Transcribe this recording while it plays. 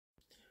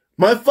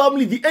My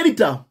family, the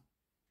editor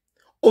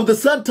of the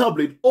Sun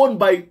tabloid owned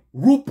by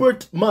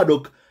Rupert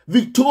Murdoch,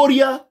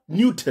 Victoria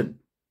Newton,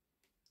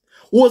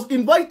 was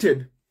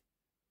invited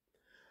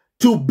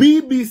to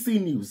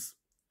BBC News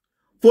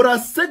for a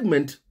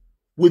segment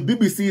with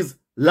BBC's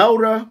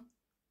Laura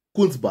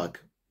Kunzberg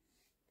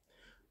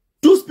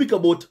to speak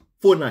about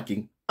phone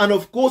hacking and,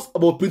 of course,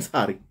 about Prince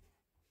Harry,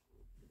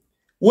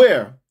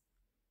 where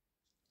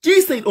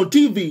she said on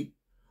TV,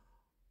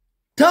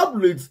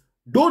 tabloids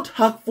don't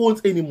hack phones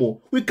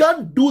anymore. We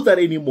can't do that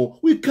anymore.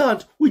 We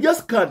can't. We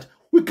just can't.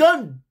 We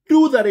can't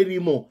do that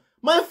anymore.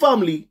 My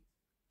family,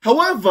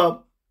 however,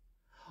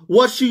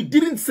 what she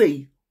didn't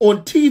say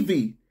on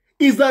TV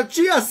is that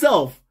she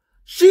herself,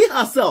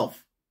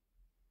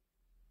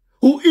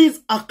 who is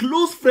a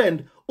close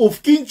friend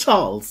of King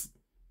Charles,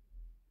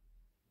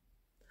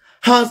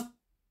 has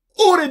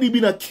already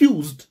been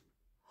accused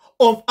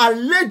of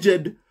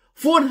alleged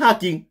phone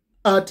hacking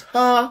at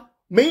her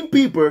main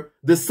paper,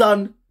 the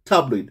Sun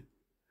tabloid.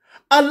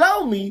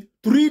 Allow me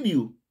to read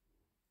you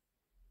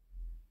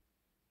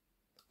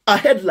a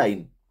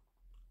headline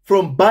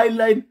from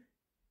Byline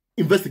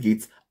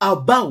Investigates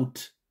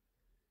about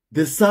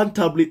the Sun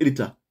tabloid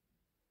editor,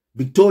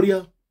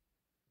 Victoria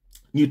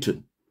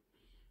Newton.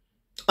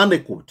 And I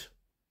quote,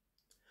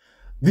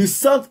 "The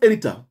Sun's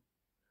editor,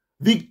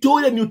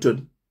 Victoria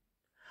Newton,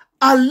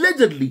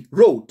 allegedly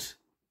wrote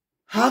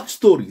hack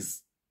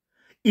stories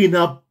in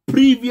her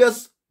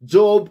previous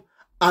job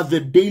at the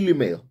Daily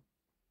Mail.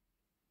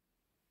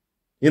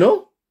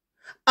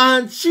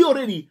 And she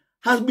already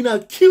has been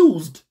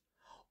accused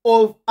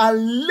of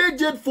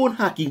alleged phone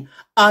hacking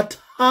at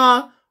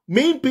her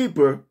main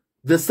paper,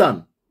 The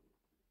Sun.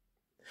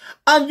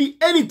 And the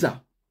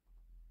editor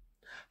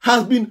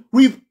has been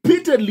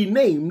repeatedly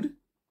named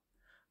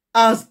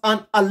as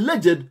an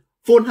alleged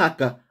phone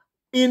hacker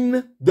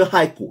in the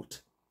High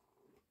Court.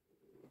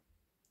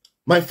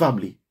 My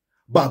family,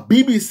 but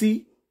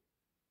BBC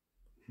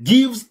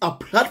gives a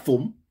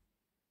platform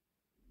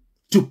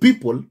to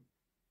people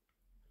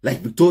like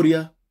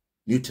Victoria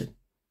Newton.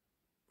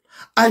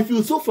 I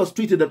feel so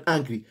frustrated and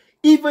angry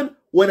even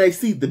when I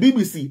see the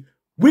BBC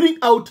reading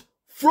out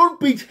front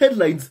page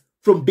headlines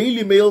from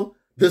Daily Mail,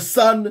 The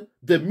Sun,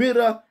 The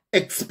Mirror,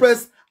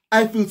 Express.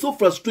 I feel so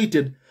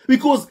frustrated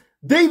because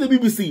they, the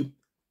BBC,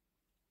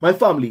 my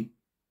family,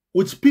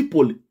 which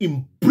people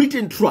in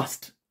Britain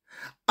trust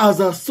as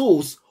a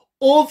source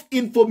of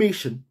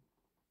information,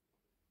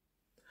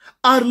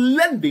 are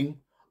lending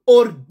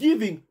or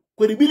giving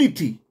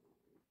credibility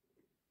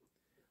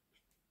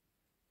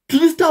to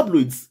these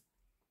tabloids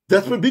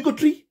that spread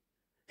bigotry,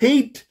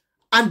 hate,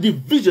 and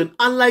division,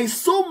 and lie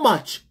so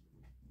much.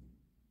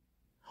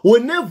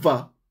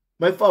 Whenever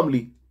my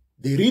family,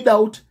 they read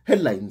out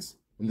headlines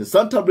in the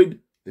Sun tabloid,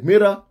 the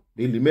Mirror,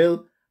 Daily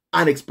Mail,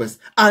 and Express,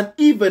 and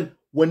even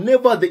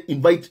whenever they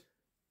invite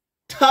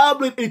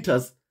tabloid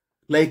editors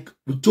like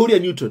Victoria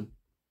Newton,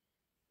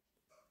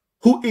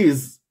 who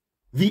is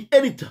the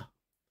editor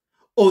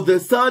of the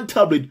Sun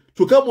tabloid,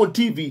 to come on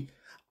TV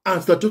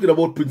and start talking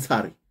about Prince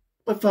Harry.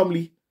 My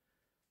family,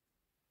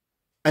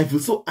 I feel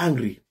so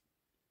angry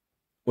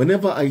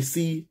whenever I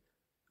see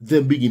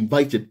them being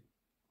invited,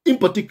 in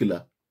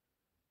particular,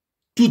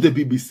 to the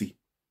BBC,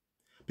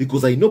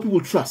 because I know people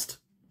trust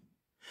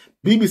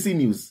BBC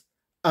News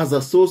as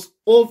a source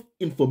of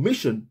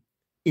information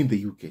in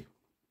the UK.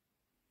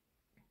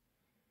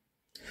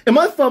 And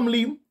my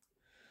family,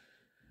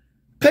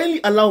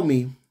 kindly allow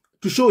me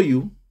to show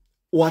you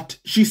what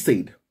she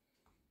said,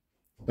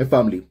 my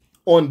family,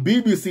 on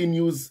BBC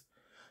News,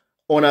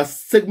 on a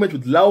segment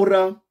with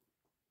Laura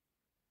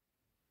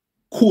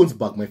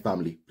Kunzberg, my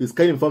family. Please,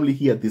 kindly, family,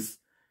 hear this,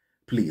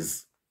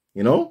 please.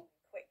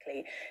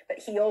 Quickly, but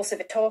he also,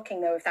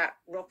 talking though of that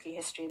rocky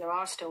history, there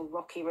are still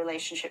rocky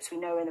relationships we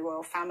know in the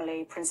royal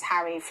family. Prince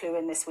Harry flew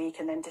in this week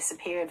and then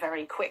disappeared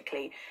very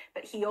quickly.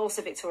 But he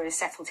also, Victoria,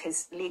 settled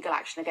his legal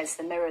action against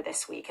the Mirror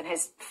this week, and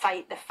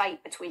the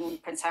fight between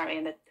Prince Harry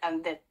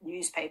and the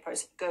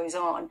newspapers goes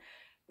on.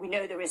 We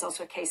know there is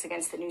also a case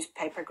against the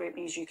newspaper group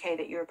News UK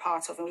that you're a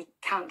part of, and we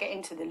can't get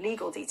into the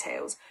legal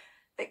details.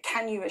 But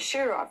can you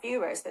assure our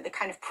viewers that the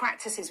kind of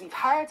practices we've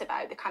heard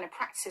about, the kind of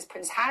practices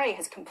Prince Harry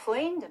has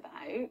complained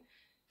about,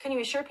 can you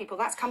assure people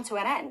that's come to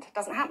an end? It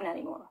doesn't happen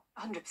anymore?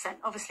 100%.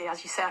 Obviously,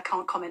 as you say, I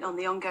can't comment on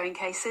the ongoing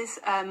cases.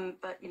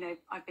 But,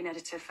 I've been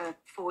editor for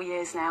 4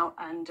 years now,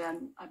 and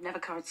I've never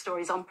covered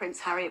stories on Prince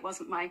Harry. It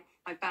wasn't my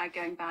bag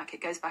going back.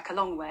 It goes back a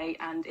long way,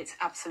 and it's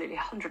absolutely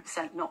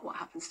 100% not what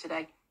happens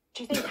today.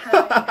 Do you think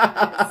Harry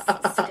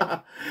has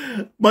still...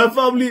 My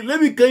family, let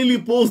me kindly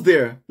pause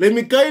there.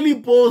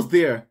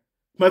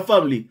 My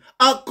family,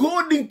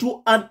 according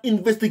to an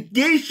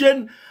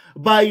investigation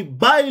by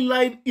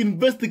Byline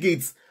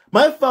Investigates,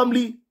 my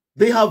family,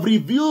 they have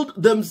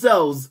revealed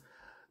themselves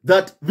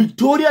that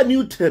Victoria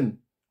Newton,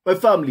 my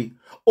family,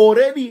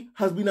 already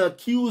has been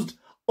accused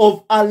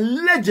of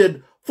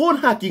alleged phone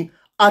hacking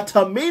at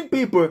her main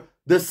paper,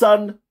 the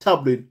Sun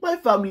tabloid. My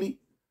family,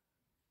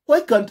 why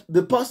can't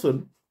the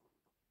person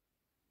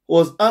who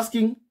was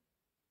asking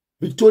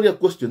Victoria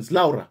questions,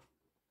 Laura,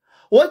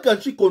 why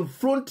can't she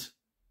confront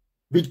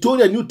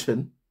Victoria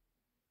Newton,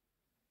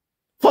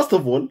 first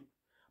of all,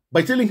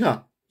 by telling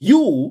her,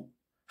 you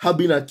have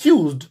been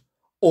accused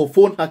of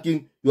phone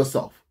hacking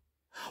yourself.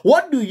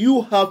 What do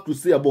you have to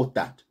say about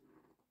that?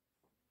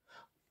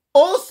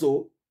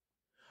 Also,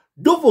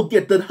 don't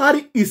forget that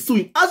Harry is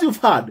suing, as you've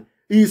heard,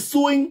 he is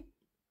suing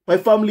my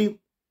family,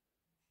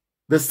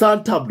 the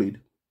Sun tabloid.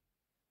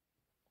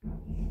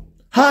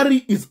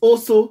 Harry is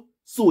also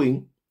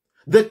suing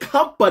the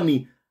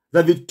company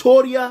that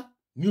Victoria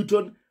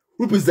Newton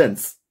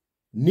represents,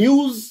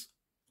 News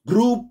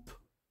Group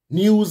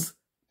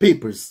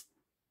Newspapers,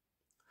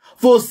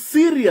 for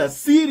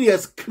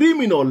serious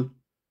criminal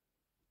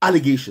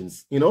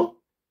allegations,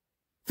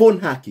 phone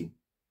hacking,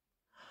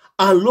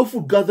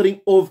 unlawful gathering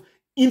of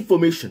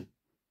information,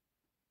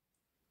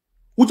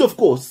 which of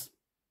course,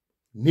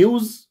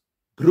 News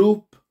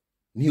Group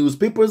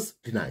Newspapers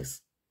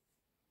denies.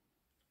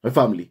 My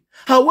family.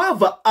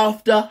 However,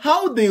 after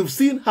how they've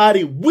seen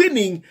Harry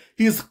winning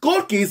his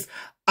court case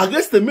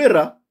against the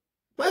Mirror,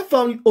 my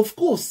family, of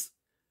course,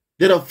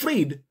 they're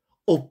afraid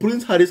of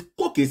Prince Harry's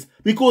court case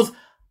because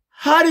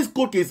Harry's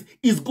court case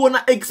is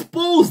gonna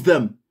expose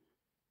them.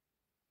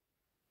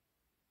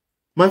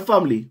 My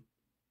family.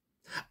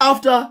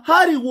 After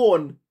Harry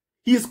won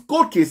his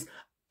court case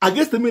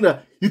against the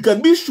Mirror, you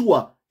can be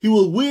sure he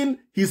will win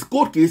his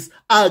court case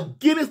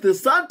against the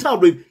Sun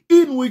tabloid,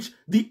 in which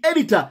the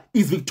editor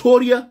is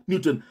Victoria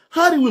Newton.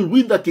 Harry will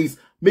win that case.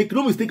 Make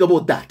no mistake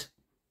about that.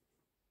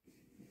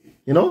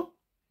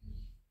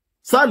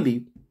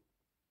 Sadly,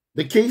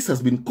 the case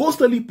has been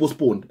constantly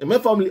postponed. And my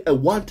family, I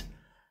want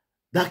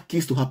that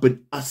case to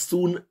happen as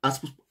soon as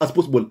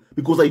possible,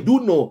 because I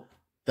do know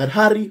that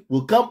Harry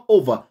will come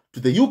over to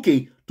the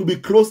UK to be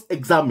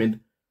cross-examined.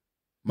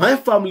 My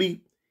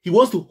family, he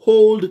wants to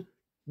hold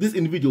these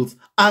individuals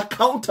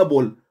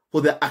accountable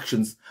for their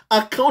actions,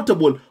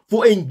 accountable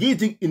for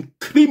engaging in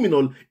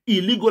criminal,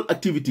 illegal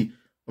activity.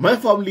 My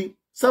family,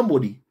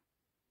 somebody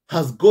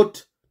has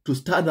got to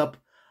stand up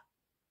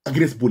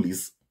against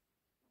bullies.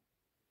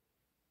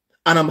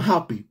 And I'm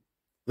happy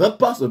that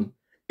person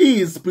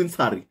is Prince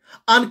Harry.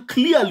 And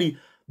clearly,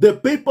 the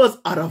papers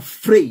are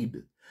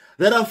afraid.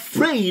 They're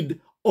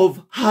afraid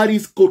of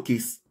Harry's court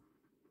case.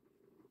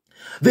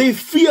 They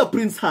fear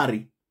Prince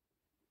Harry.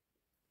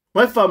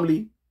 My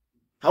family,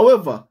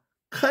 however,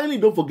 kindly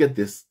don't forget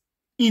this,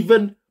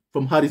 even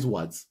from Harry's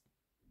words.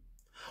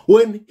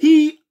 When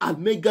he and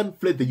Meghan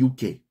fled the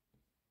UK,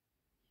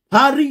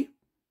 Harry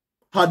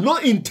had no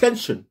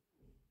intention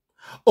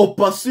of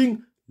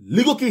pursuing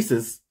legal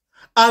cases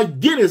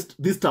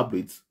against these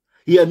tabloids.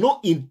 He had no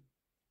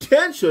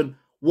intention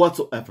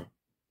whatsoever.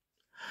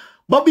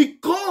 But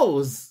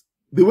because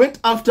they went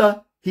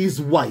after his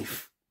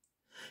wife,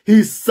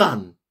 his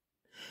son,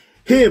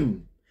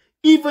 him,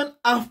 even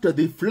after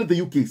they fled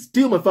the UK,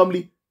 still my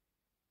family,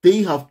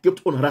 they have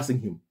kept on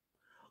harassing him,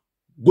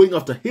 going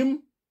after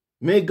him,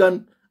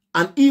 Meghan,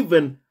 and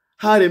even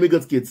Harry and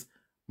Meghan's kids.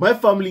 My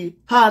family,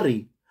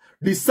 Harry,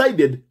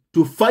 decided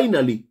to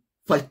finally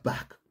fight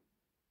back.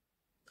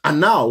 And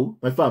now,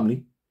 my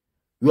family,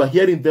 you are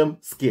hearing them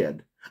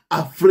scared,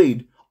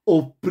 afraid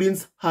of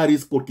Prince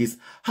Harry's court case.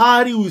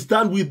 Harry will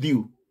stand with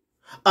you.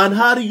 And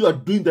Harry, you are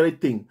doing the right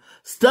thing,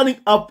 standing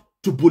up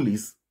to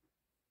bullies.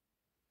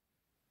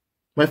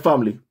 My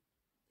family,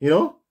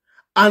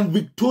 and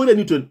Victoria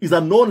Newton is a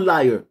known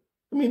liar.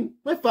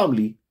 My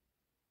family,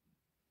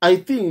 I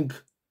think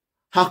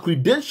her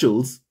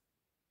credentials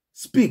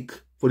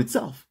speak for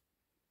itself.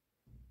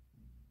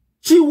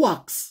 She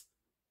works,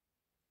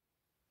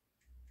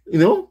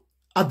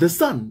 at the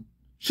Sun.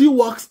 She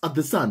works at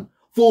the Sun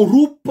for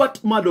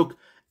Rupert Murdoch.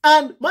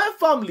 And my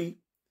family,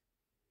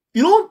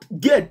 you don't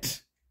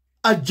get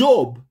a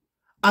job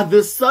at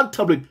the Sun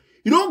tabloid.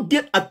 You don't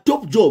get a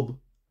top job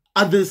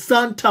at the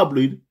Sun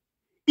tabloid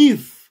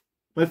if,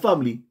 my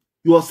family,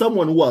 you are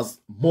someone who has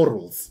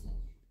morals.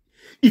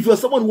 If you are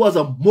someone who has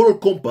a moral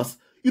compass,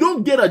 you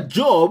don't get a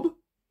job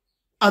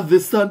at the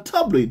Sun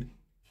tabloid.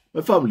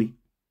 My family,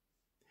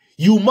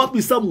 you must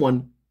be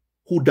someone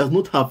who does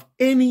not have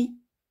any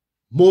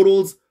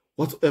morals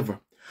whatsoever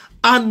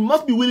and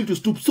must be willing to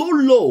stoop so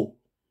low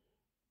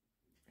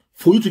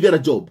for you to get a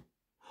job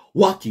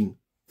working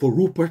for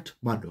Rupert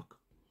Murdoch.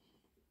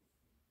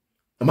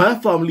 My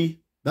family,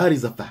 that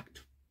is a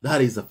fact.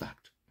 That is a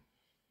fact.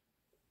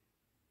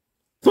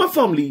 So my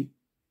family,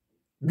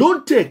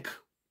 don't take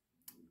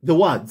the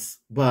words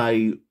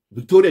by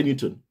Victoria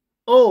Newton.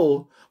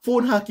 Oh,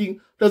 phone hacking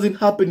doesn't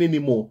happen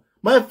anymore.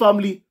 My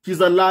family,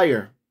 she's a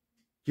liar.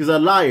 She's a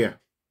liar.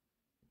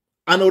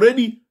 And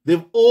already,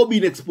 they've all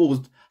been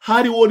exposed.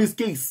 Harry won his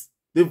case.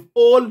 They've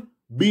all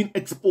been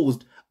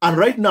exposed. And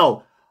right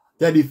now,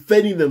 they're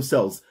defending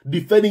themselves,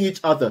 defending each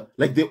other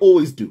like they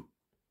always do.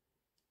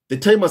 The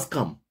time has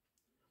come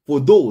for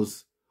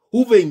those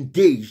who've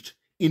engaged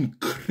in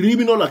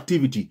criminal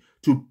activity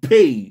to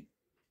pay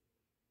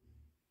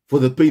for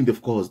the pain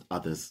they've caused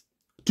others.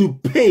 To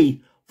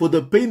pay for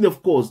the pain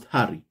they've caused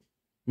Harry,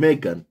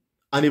 Meghan,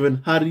 and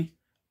even Harry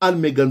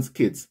and Meghan's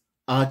kids,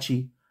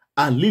 Archie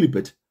and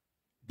Lilibet.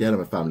 They are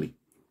my family.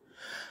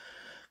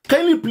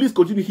 Kindly please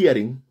continue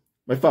hearing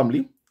my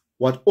family,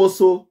 what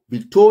also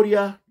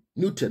Victoria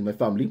Newton, my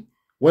family,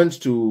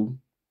 went to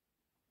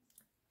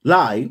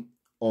lie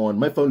on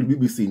my family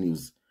BBC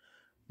News.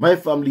 My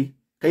family,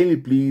 kindly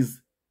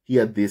please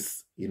hear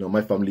this,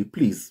 my family,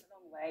 please. A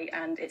long way,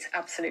 and it's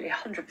absolutely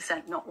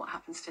 100% not what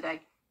happens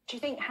today. Do you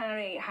think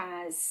Harry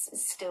has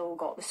still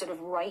got the sort of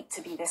right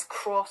to be this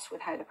cross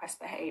with how the press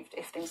behaved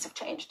if things have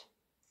changed?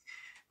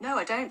 No,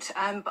 I don't.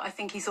 But I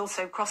think he's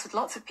also cross with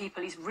lots of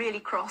people. He's really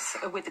cross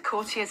with the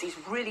courtiers. He's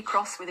really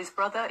cross with his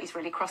brother. He's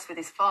really cross with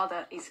his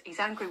father. He's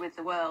angry with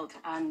the world.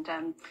 And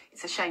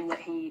it's a shame that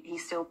he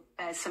still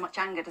bears so much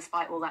anger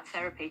despite all that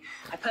therapy.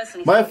 I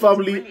personally My think it's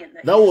family,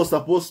 brilliant that was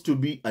supposed to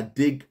be a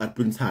dig at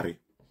Prince Harry.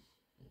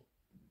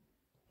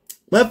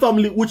 My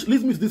family, which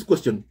leads me to this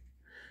question.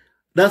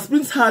 Does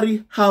Prince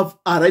Harry have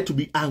a right to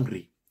be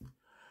angry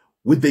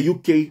with the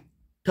UK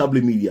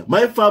tabloid media?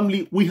 My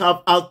family, we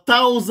have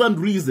 1,000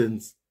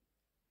 reasons,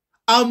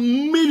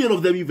 1,000,000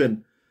 of them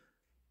even,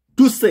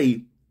 to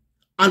say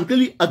and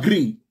clearly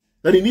agree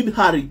that indeed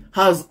Harry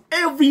has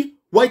every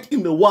right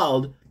in the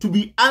world to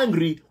be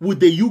angry with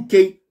the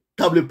UK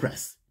tabloid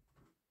press.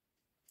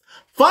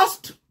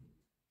 First,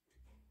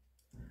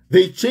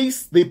 they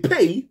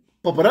pay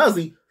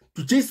paparazzi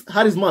to chase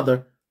Harry's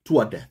mother to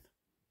her death.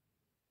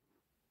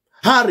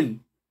 Harry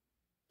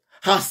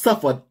has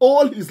suffered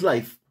all his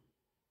life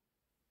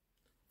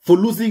for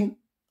losing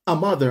a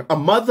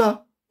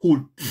mother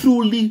who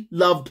truly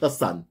loved her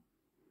son.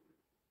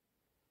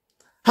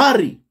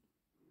 Harry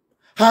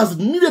has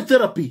needed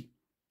therapy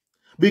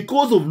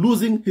because of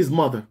losing his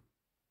mother,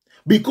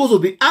 because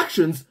of the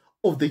actions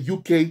of the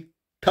UK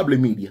tabloid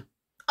media,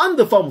 and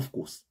the farm, of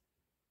course,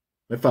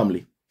 my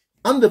family,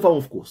 and the farm,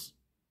 of course,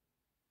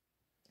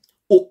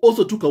 who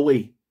also took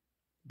away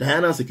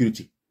Diana's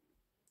security.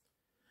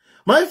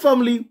 My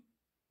family,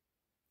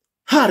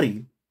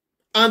 Harry,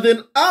 and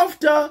then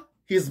after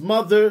his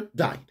mother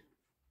died,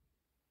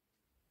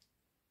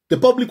 the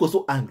public was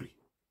so angry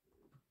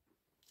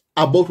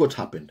about what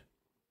happened,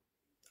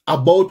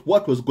 about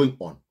what was going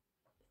on.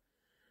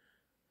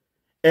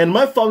 And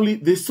my family,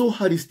 they saw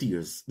Harry's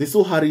tears. They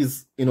saw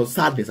Harry's,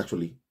 sadness,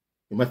 actually.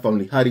 In my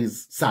family,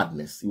 Harry's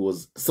sadness. He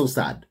was so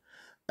sad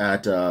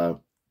at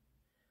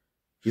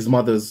his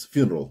mother's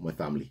funeral, my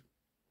family.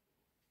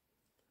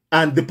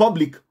 And the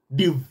public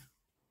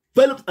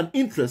developed an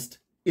interest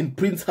in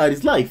Prince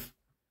Harry's life.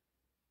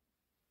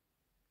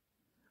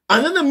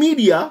 And then the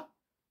media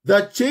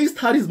that chased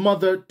Harry's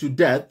mother to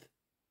death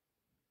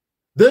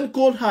then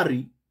called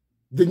Harry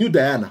the new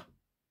Diana.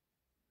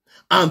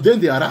 And then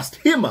they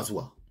arrested him as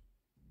well.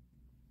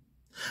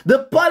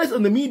 The palace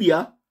and the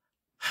media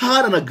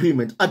had an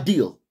agreement, a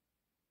deal,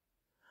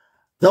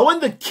 that when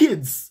the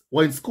kids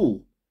were in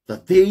school,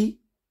 that they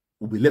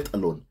would be left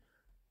alone.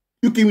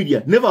 UK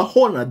media never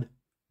honored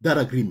that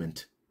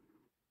agreement.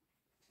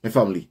 My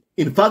family.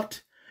 In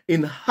fact,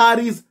 in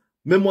Harry's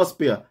memoir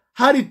spare,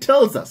 Harry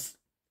tells us,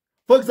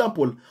 for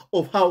example,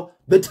 of how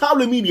the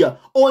tabloid media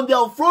on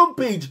their front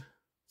page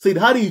said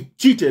Harry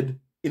cheated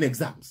in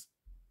exams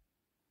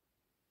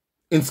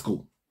in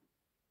school.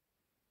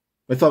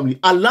 My family,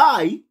 a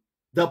lie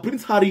that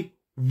Prince Harry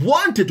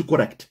wanted to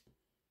correct,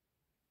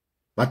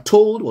 but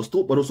was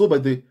told by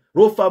the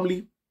royal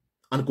family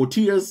and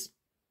courtiers,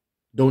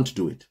 don't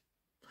do it.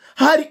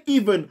 Harry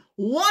even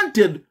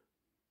wanted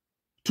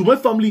to, my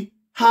family,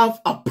 have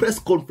a press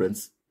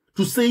conference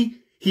to say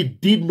he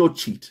did not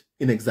cheat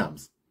in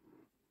exams.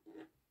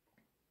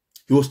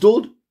 He was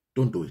told,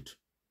 don't do it.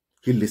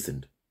 He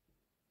listened.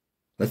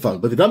 My family,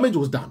 but the damage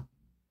was done.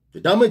 The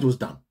damage was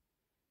done.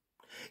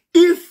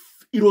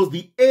 If it was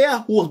the heir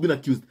who was being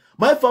accused,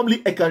 my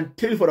family, I can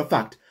tell you for a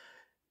fact,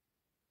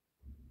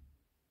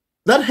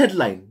 that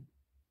headline,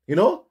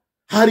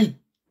 Harry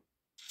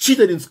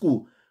cheated in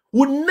school,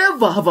 would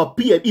never have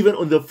appeared even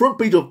on the front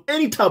page of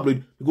any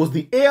tabloid because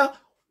the heir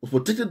was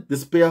protected, the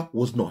spare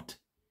was not.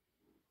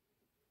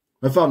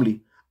 My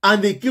family.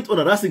 And they kept on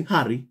harassing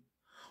Harry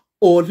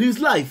all his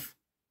life.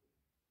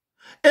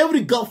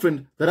 Every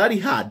girlfriend that Harry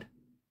had,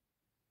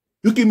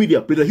 UK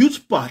media played a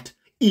huge part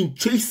in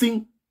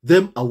chasing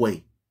them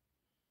away.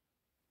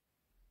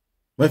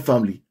 My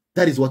family,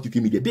 that is what UK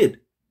media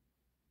did.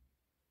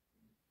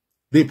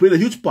 They played a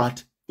huge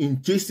part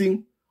in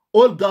chasing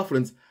all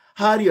girlfriends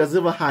Harry has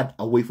ever had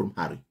away from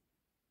Harry.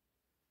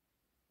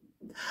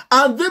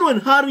 And then when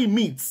Harry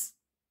meets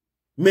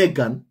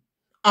Meghan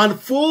and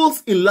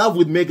falls in love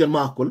with Meghan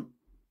Markle,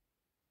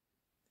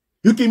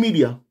 UK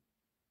media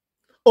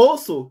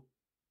also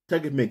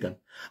target Meghan.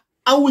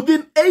 And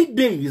within 8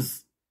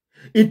 days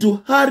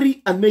into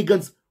Harry and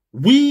Meghan's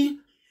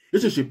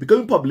relationship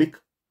becoming public,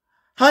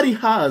 Harry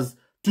has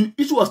to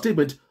issue a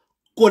statement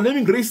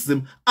condemning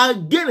racism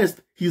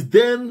against his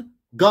then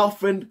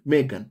girlfriend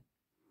Meghan.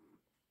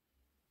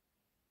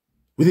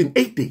 Within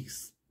 8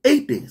 days.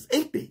 8 days.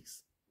 8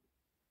 days.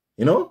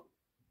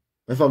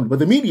 My family. But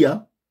the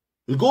media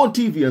will go on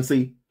TV and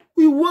say,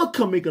 we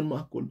welcome Meghan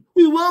Markle.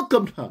 We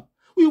welcomed her.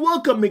 We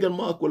welcome Meghan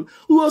Markle.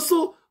 We were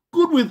so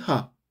good with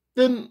her.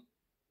 Then,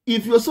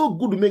 if you're so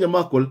good with Meghan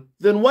Markle,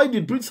 then why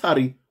did Prince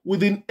Harry,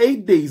 within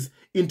 8 days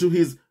into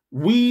his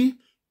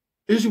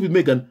relationship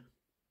with Meghan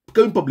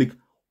becoming public,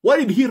 why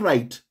did he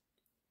write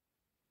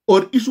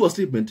or issue a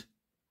statement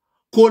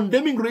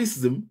condemning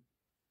racism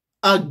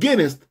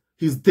against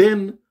his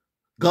then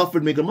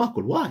girlfriend Meghan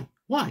Markle? Why?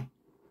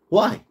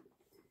 Why?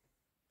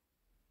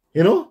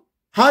 You know,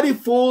 Harry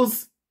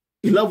falls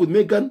in love with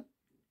Meghan.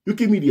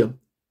 UK media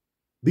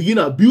begin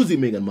abusing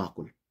Meghan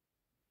Markle.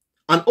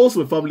 And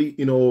also my family,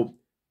 you know,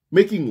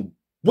 making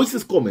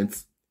voiceless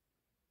comments,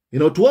 you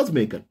know, towards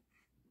Meghan.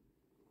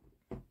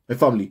 My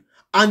family.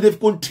 And they've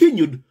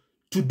continued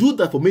to do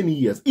that for many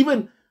years.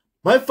 Even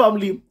my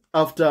family,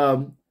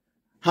 after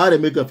Harry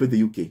and Meghan fled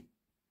the UK,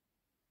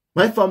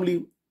 my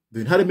family,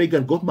 when Harry and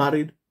Meghan got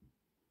married,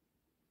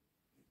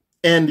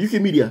 and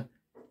UK media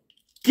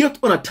kept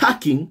on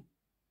attacking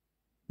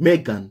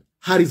Meghan,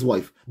 Harry's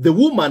wife, the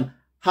woman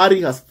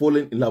Harry has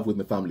fallen in love with,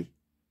 my family.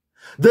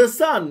 The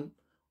son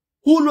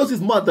who lost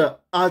his mother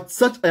at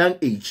such a young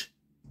age,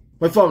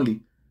 my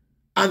family,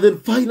 and then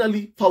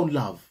finally found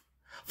love,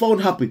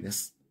 found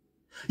happiness.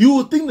 You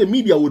would think the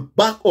media would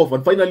back off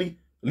and finally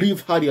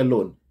leave Harry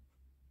alone.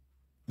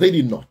 They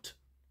did not.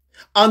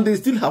 And they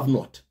still have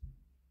not.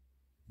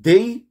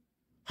 They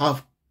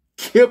have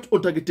kept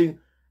on targeting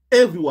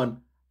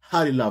everyone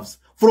Harry loves,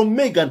 from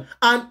Meghan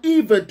and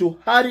even to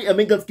Harry and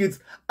Meghan's kids,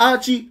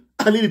 Archie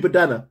and Lily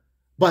Bedana.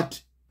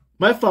 But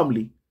my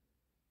family,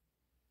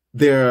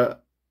 they're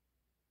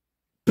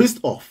pissed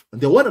off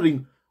and they're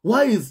wondering,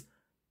 why is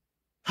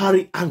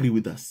Harry angry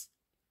with us?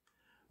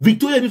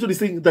 Victoria Newton is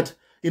saying that,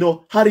 you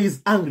know, Harry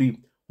is angry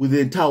with the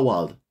entire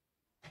world.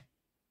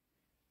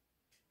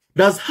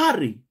 Does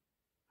Harry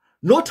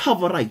not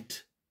have a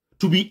right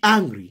to be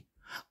angry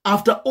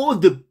after all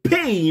the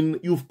pain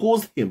you've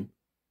caused him,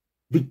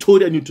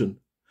 Victoria Newton?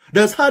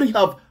 Does Harry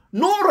have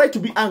no right to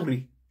be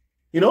angry,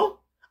 you know,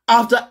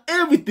 after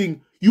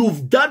everything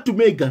you've done to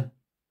Meghan?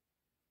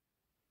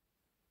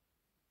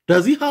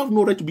 Does he have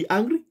no right to be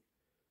angry?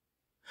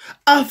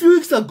 A few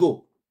weeks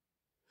ago,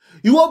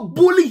 you were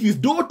bullying his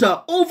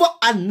daughter over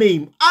a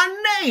name.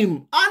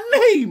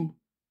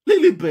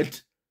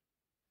 Lilibet.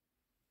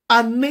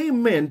 A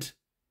name meant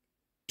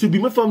to be,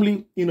 my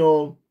family, you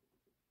know,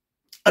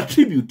 a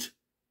tribute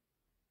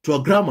to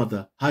a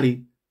grandmother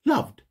Harry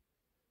loved.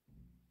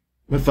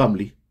 My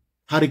family.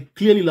 Harry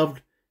clearly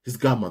loved his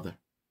grandmother.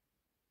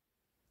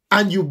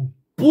 And you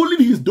bullied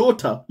his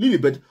daughter,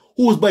 Lilibet,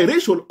 who was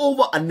biracial,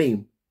 over a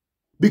name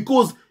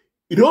because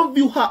you don't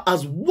view her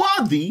as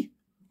worthy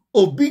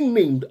of being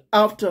named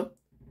after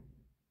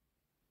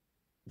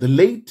the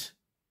late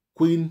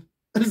Queen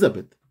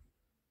Elizabeth,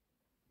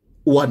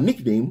 or her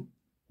nickname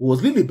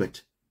was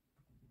Lilibet,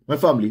 my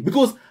family,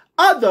 because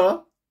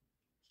other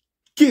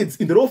kids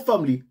in the royal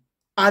family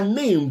are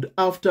named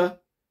after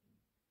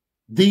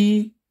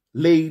the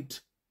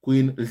late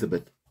Queen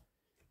Elizabeth.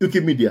 UK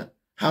media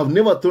have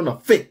never thrown a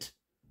fit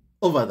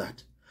over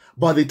that,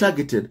 but they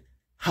targeted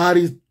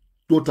Harry's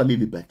daughter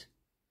Lilibet,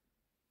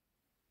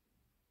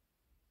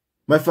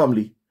 my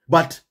family.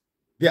 But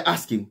they're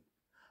asking,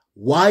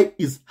 why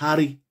is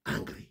Harry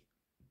angry?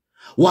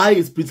 Why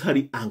is Prince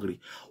Harry angry?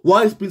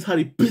 Why is Prince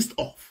Harry pissed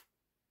off?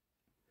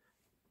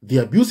 They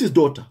abuse his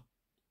daughter,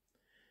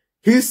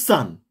 his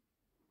son,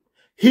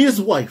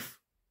 his wife,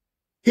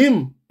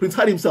 him, Prince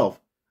Harry himself.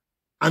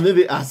 And then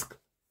they ask,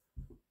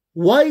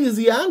 why is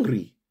he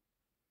angry?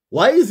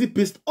 Why is he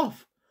pissed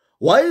off?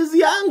 Why is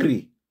he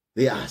angry?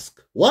 They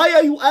ask, why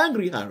are you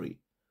angry, Harry?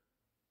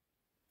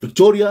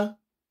 Victoria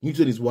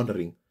Newton is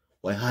wondering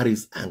why Harry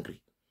is angry.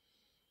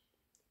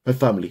 My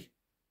family,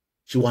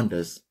 she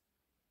wonders.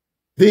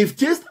 They've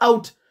chased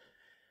out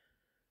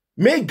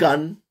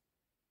Meghan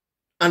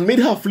and made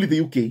her flee the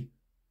UK.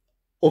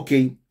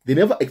 Okay, they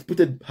never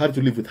expected Harry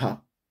to live with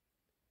her.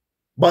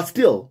 But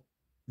still,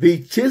 they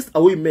chased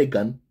away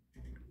Meghan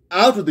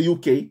out of the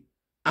UK,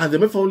 and the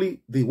my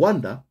family, they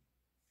wonder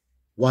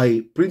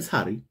why Prince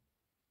Harry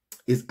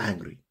is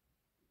angry.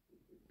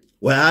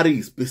 Why Harry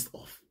is pissed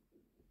off.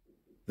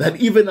 That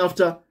even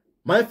after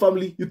my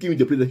family, UK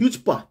media played a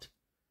huge part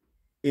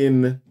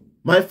in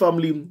my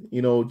family,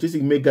 you know,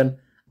 chasing Meghan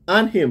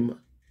and him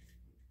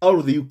out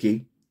of the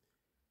UK,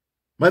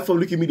 my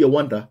family, UK media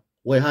wonder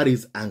why Harry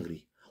is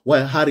angry, why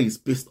Harry is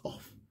pissed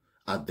off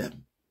at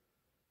them.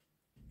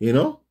 You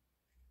know?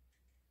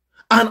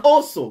 And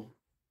also,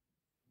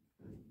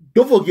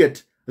 don't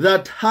forget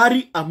that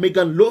Harry and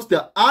Meghan lost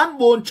their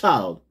unborn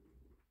child.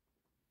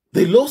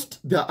 They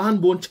lost their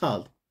unborn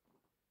child.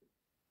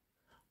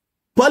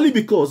 Partly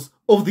because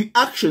of the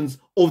actions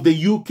of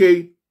the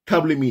UK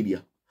tabloid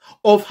media,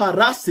 of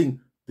harassing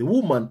the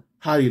woman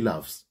Harry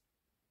loves,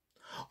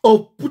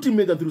 of putting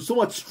Meghan through so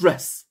much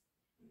stress.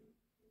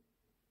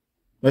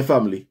 My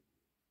family,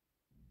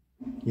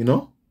 you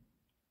know?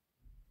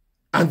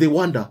 And they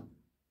wonder,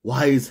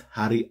 why is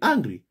Harry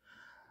angry?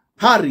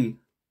 Harry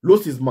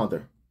lost his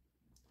mother,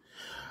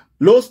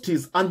 lost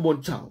his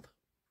unborn child.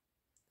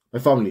 My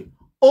family,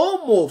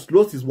 almost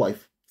lost his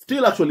wife.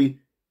 Still, actually,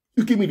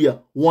 UK media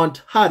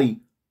want Harry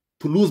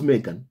to lose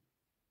Meghan.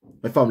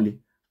 My family,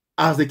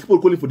 as they keep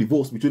on calling for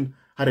divorce between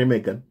Harry and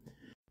Meghan.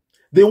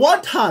 They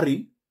want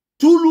Harry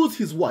to lose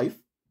his wife.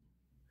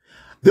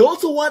 They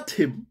also want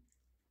him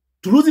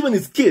to lose even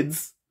his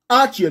kids,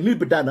 Archie and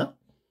Lilibet Diana.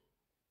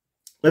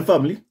 My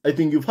family, I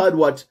think you've heard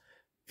what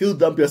Phil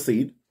Dampier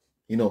said.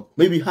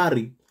 Maybe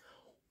Harry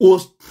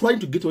was trying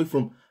to get away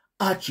from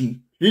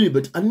Archie,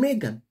 Lilibet, and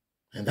Meghan.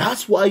 And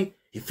that's why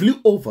he flew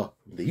over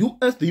the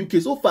US, the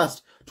UK so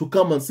fast to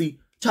come and see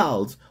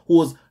Charles, who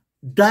was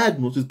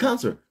diagnosed with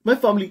cancer. My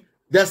family,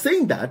 they're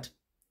saying that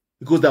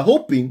because they're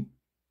hoping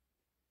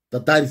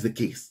that that is the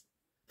case.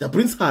 That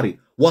Prince Harry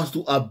wants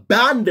to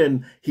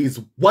abandon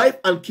his wife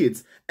and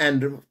kids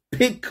and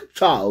pick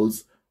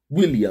Charles,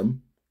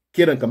 William,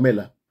 Kate and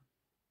Camilla,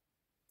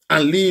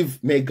 and leave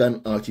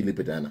Meghan, Archie,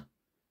 Lilibet Diana.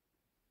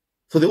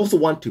 So they also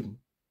want him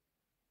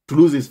to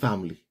lose his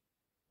family.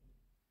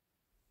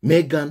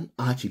 Meghan,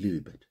 Archie,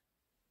 Lilibet.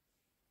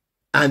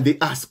 And they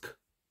ask,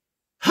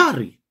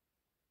 Harry,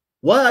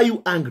 why are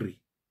you angry?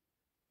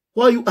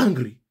 Why are you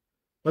angry?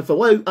 My friend,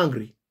 why are you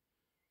angry?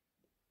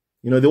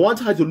 They want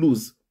her to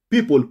lose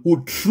people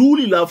who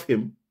truly love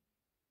him.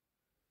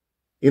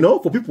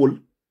 For people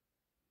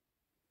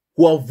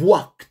who have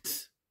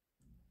worked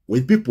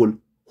with people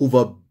who've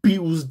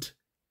abused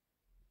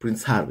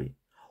Prince Harry,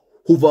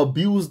 who've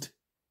abused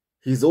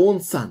his own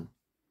son.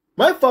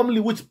 My family,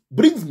 which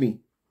brings me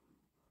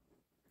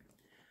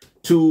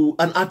to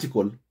an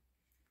article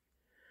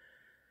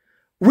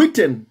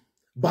written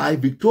by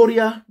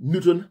Victoria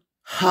Newton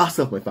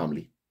herself, my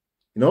family.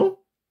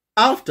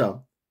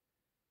 After,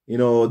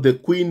 the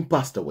Queen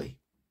passed away.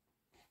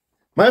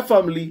 My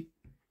family,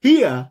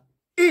 here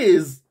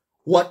is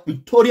what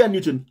Victoria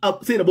Newton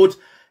said about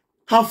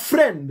her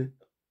friend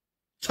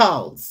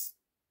Charles,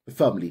 the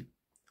family,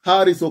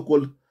 Harry's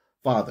so-called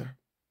father.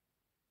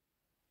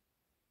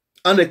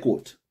 And I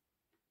quote,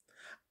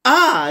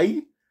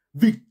 I,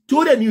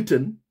 Victoria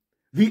Newton,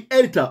 the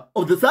editor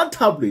of the Sun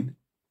Tabloid,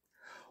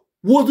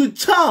 was with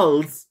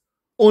Charles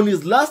on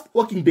his last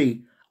working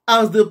day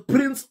as the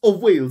Prince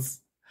of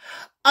Wales,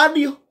 and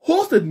he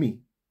hosted me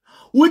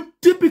with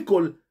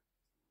typical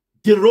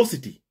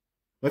generosity.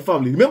 My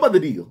family, remember the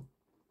deal.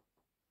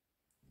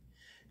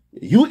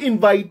 You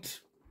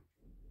invite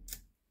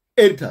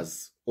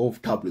editors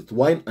of tabloids to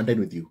wine and dine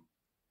with you.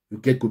 You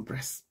get good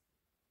press.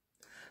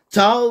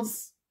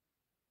 Charles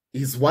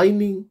is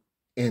wining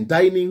and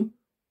dining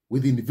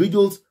with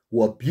individuals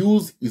who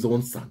abuse his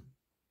own son.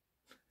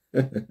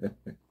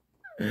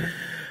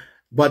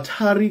 But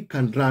Harry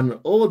can run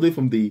all the way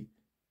from the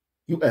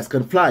US,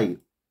 can fly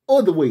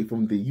all the way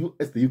from the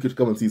US to the UK to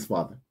come and see his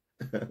father.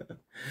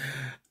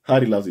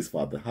 Harry loves his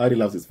father. Harry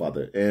loves his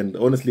father. And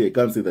honestly, I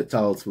can't say that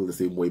Charles feels the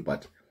same way,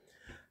 but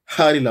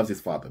Harry loves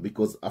his father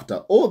because after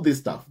all this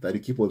stuff that you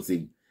keep on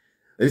seeing,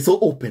 that is so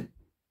open,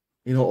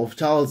 of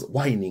Charles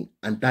whining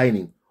and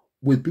dining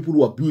with people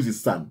who abuse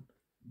his son.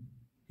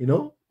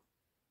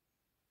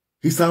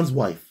 His son's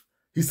wife,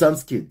 his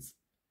son's kids.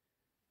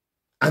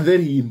 And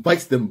then he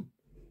invites them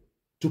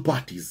to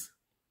parties.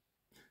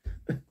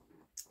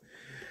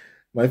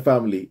 My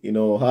family,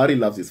 Harry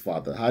loves his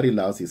father. Harry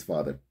loves his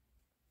father.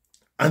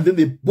 And then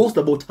they boast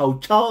about how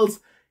Charles,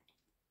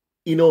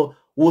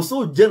 was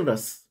so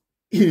generous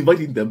in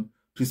inviting them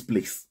to his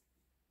place.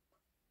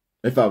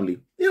 My family,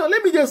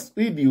 let me just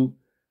read you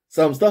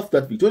some stuff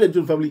that Victoria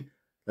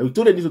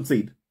Newton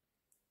said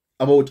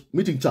about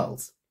meeting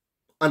Charles.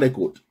 And I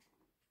quote,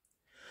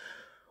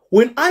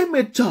 when I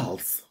met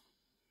Charles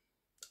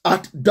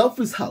at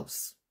Dumfries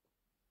House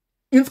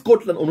in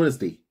Scotland on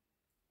Wednesday,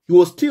 he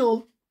was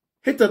still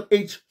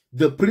H&H,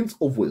 the Prince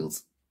of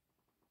Wales.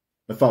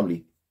 My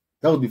family,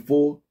 that was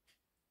before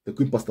the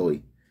Queen passed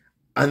away.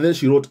 And then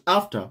she wrote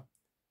after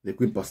the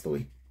Queen passed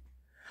away.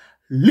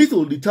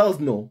 Little did Charles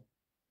know,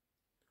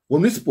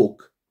 when we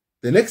spoke,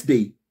 the next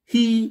day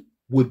he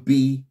would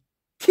be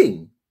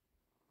king.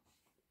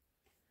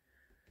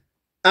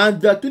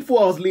 And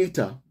 24 hours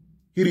later,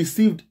 he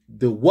received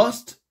the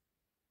worst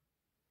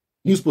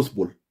news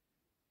possible,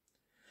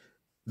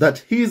 that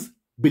his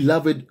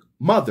beloved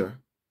mother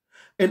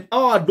and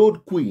our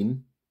adored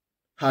queen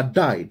had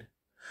died,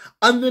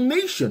 and the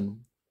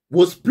nation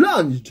was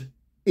plunged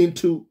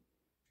into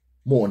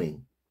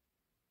mourning.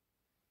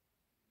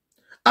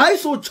 I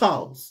saw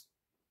Charles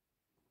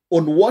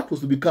on what was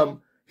to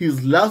become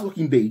his last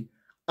working day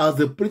as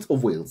the Prince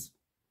of Wales,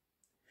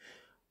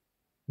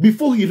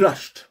 before he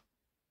rushed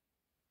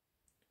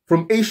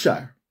from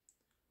Ayrshire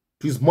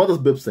to his mother's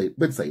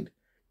bedside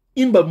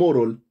in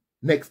Balmoral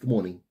next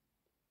morning.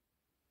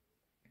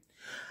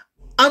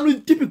 And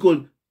with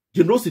typical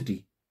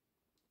generosity,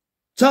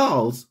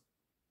 Charles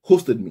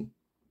hosted me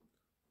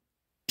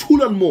to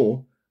learn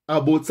more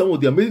about some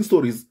of the amazing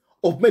stories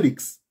of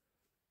medics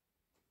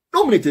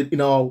nominated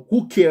in our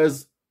Who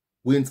Cares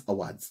Wins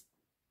Awards.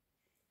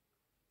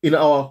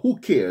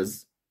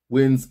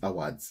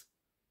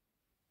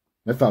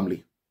 My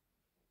family,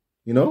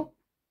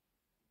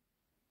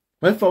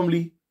 my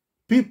family,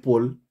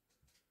 people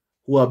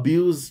who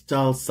abuse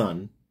Charles'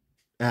 son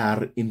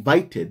are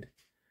invited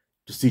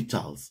to see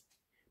Charles.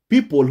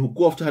 People who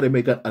go after Harry and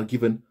Meghan are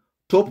given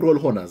top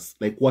role honors,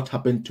 like what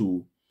happened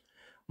to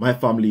my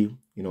family.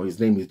 His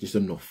name is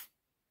Jason Knopf,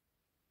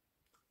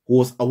 who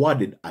was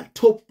awarded a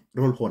top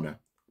role honor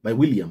by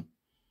William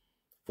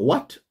For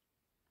what?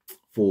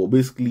 For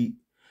basically,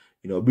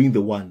 being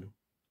the one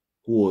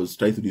who was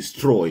trying to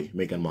destroy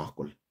Meghan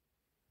Markle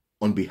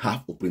on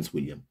behalf of Prince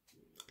William,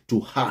 to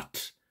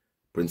hurt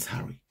Prince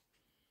Harry.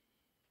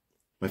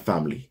 My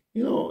family.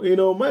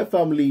 My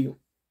family.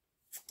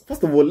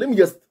 First of all, let me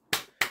just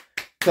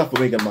clap for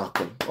Meghan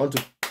Markle. I want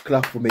to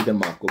clap for Meghan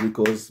Markle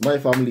because my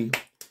family,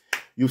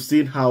 you've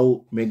seen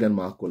how Meghan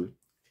Markle,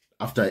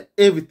 after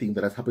everything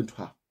that has happened to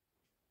her,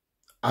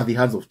 at the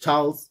hands of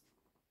Charles,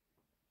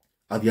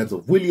 at the hands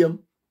of William,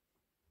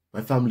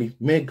 my family,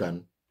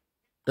 Meghan,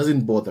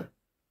 doesn't bother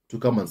to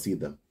come and see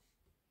them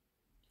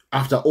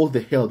after all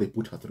the hell they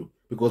put her through,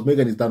 because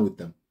Meghan is done with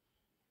them.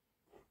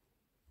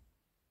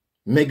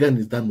 Meghan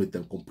is done with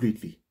them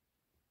completely.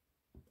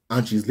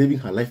 And she's living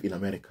her life in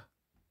America.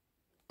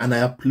 And I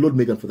applaud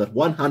Meghan for that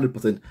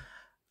 100%.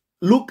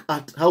 Look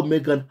at how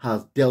Meghan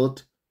has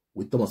dealt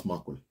with Thomas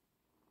Markle.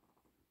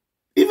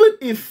 Even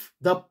if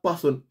that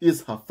person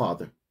is her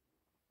father,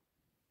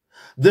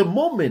 the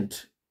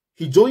moment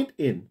he joined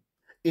in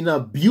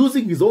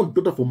abusing his own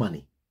daughter for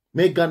money,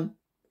 Meghan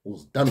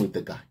was done with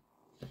the guy.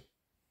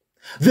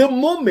 The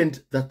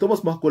moment that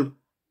Thomas Markle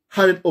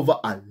handed over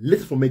a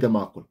letter from Meghan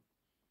Markle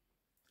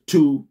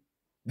to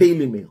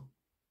Daily Mail,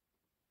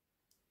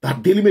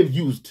 that Daily Mail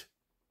used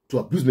to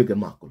abuse Meghan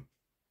Markle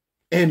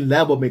and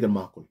lie about Meghan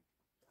Markle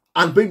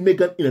and bring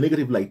Meghan in a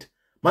negative light,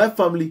 my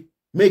family,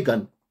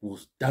 Meghan,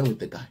 was done with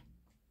the guy.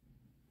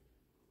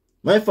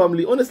 My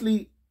family,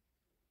 honestly,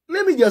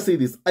 let me just say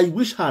this. I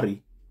wish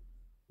Harry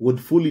would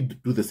fully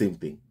do the same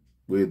thing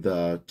with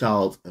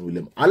Charles and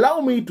William.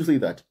 Allow me to say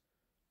that.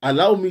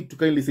 Allow me to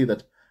kindly say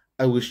that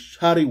I wish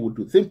Harry would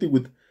do the same thing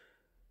with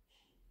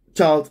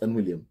Charles and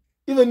William.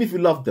 Even if you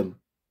love them,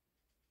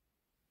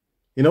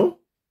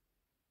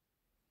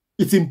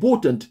 it's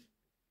important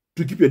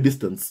to keep your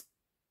distance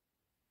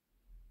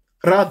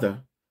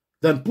rather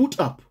than put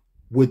up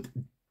with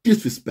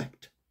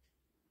disrespect.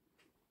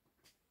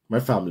 My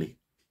family,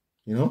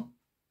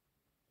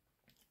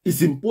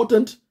 it's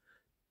important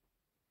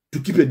to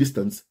keep your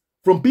distance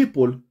from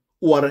people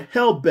who are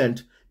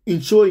hell-bent in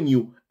showing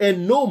you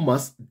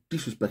enormous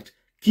disrespect.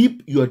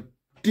 Keep your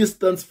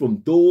distance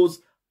from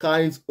those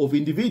kinds of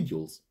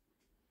individuals.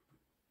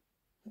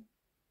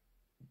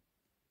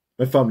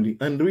 My family,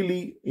 and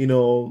really, I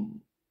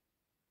know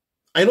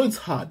it's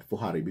hard for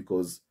Harry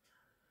because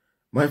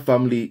my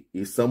family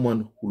is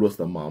someone who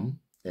lost a mom,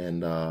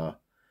 and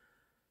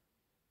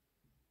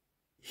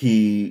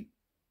he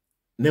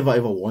never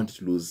ever wanted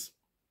to lose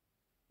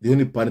the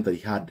only parent that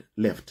he had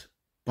left.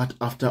 But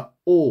after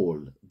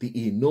all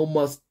the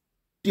enormous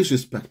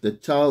disrespect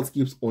that Charles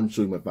keeps on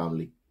showing my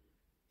family,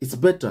 it's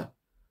better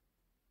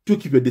to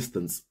keep your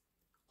distance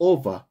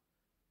over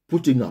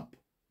putting up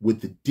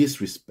with the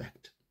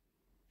disrespect.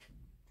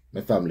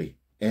 My family.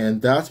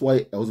 And that's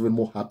why I was even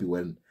more happy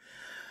when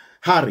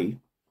Harry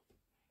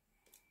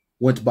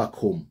went back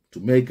home to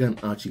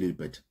Meghan Archie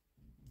Lilibet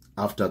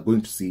after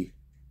going to see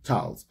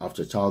Charles,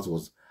 after Charles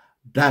was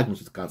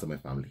diagnosed with cancer. My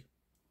family,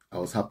 I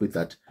was happy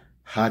that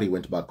Harry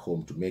went back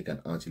home to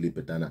Meghan Archie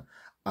Lilibet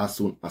as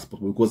soon as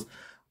possible, because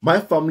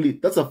my family,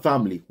 that's a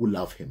family who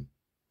love him.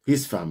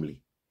 His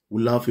family who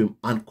love him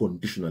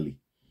unconditionally.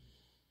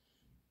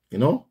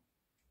 And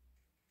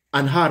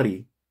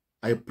Harry,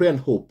 I pray and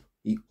hope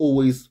he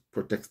always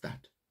protects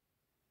that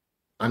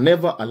and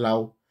never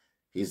allow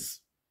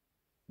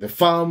the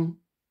farm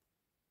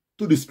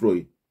to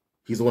destroy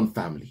his own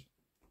family.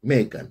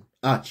 Meghan,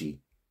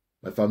 Archie,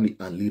 my family,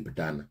 and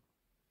Lilibet.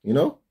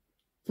 So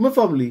my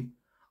family,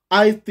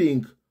 I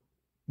think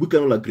we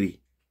can all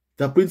agree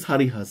that Prince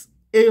Harry has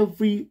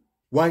every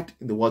right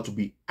in the world to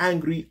be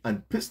angry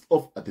and pissed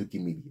off at the UK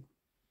media.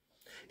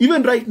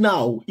 Even right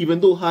now, even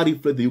though Harry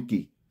fled the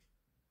UK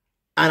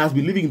and has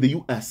been living in the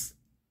US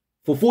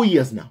for 4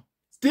 years now,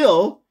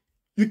 still,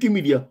 UK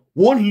media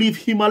won't leave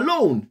him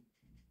alone.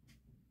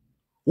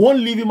 Won't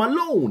leave him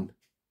alone.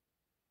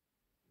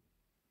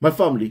 My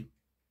family,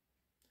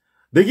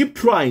 they keep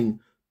trying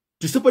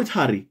to separate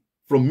Harry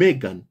from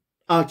Meghan,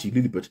 Archie,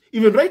 Lilibet.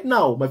 Even right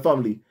now, my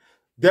family,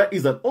 there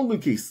is an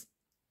ongoing case,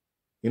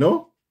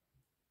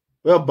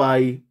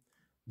 whereby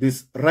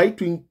this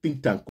right-wing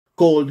think tank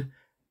called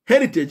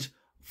Heritage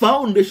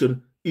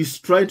Foundation is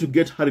trying to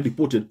get Harry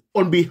deported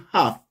on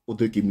behalf of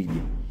the UK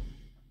media,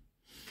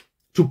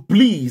 to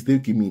please the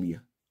UK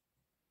media,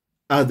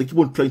 as they keep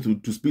on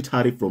trying to split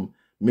Harry from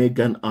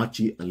Meghan,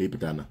 Archie, and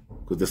Lilibet,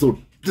 because they're so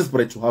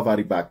desperate to have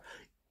Harry back,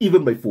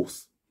 even by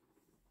force.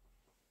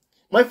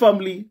 My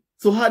family,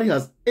 so Harry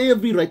has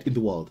every right in the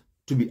world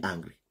to be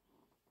angry.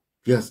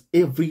 He has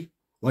every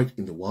right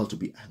in the world to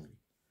be angry.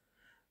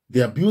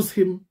 They abuse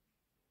him,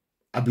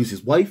 abuse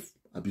his wife,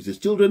 abuse his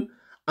children,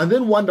 and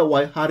then wonder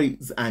why Harry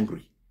is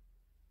angry.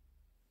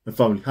 My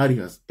family, Harry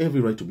has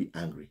every right to be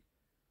angry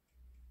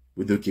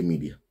with the UK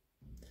media.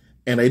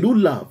 And I do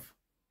love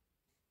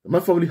that my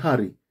family,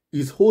 Harry,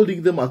 is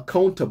holding them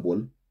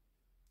accountable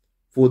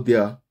for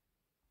their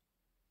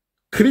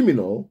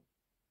criminal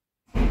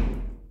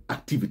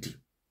activity.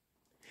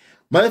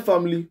 My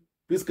family,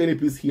 please, can you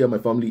please hear my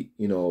family,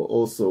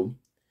 also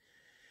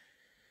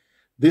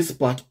this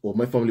part of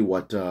my family,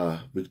 what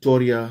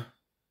Victoria,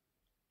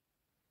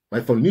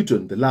 my family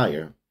Newton, the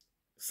liar,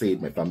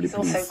 said, my family, he's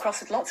please. also cross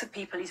with lots of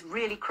people. He's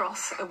really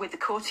cross with the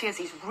courtiers.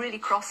 He's really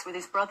cross with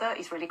his brother.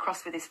 He's really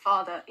cross with his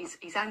father.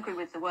 He's angry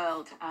with the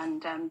world.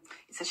 And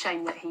it's a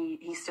shame that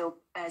he still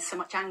bears so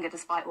much anger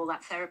despite all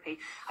that therapy.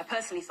 I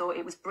personally thought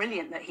it was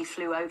brilliant that he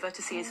flew over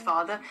to see his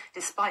father,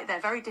 despite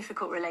their very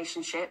difficult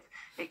relationship.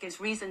 It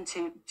gives reason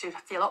to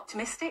feel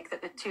optimistic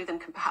that the two of them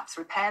can perhaps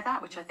repair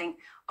that, which I think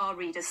our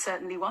readers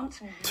certainly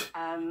want.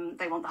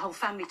 They want the whole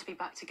family to be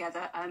back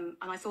together. And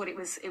I thought it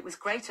was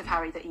great of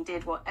Harry that he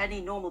did what any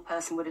normal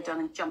person would have done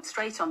and jumped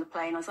straight on the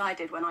plane, as I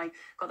did when I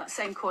got that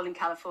same call in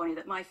California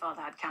that my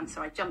father had cancer.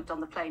 I jumped on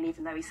the plane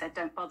even though he said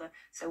don't bother.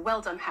 So well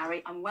done,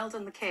 Harry, and well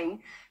done the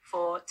King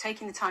for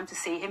taking the time to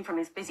see him from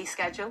his busy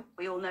schedule.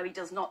 We all know he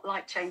does not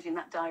like changing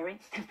that diary,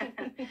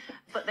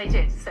 but they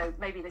did. So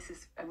maybe this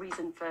is a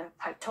reason for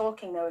hope.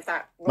 Talking though of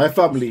that, My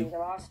family, history,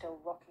 there are still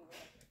rocky.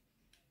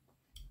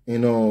 you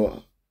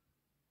know,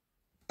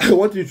 I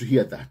want you to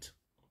hear that.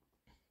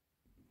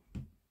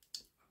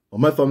 But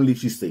my family,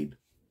 she said,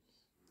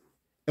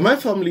 and my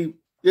family,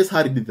 yes,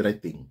 Harry did the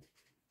right thing.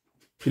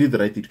 He did the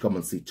right thing to come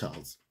and see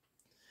Charles.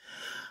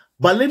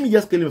 But let me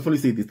just tell you, my family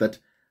say this, that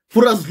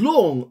for as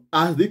long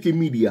as the UK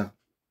media,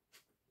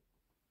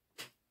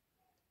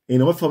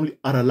 my family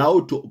are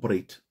allowed to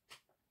operate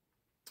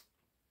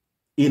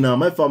in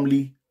my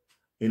family,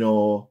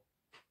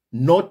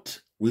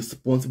 not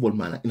responsible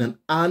manner, in an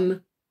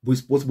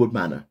unresponsible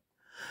manner,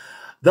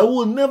 there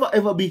will never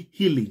ever be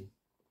healing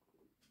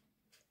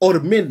or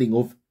mending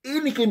of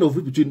any kind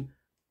of between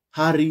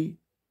Harry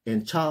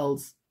and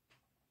Charles.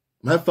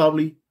 My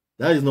family,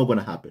 that is not going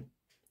to happen.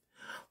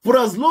 For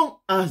as long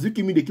as UK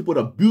media keep on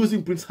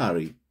abusing Prince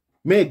Harry,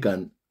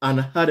 Meghan, and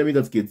Harry and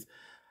Meghan's kids,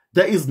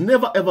 there is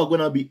never ever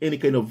going to be any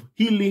kind of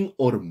healing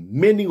or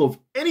mending of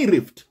any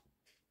rift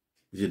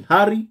between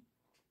Harry,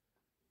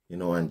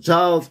 and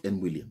Charles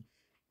and William.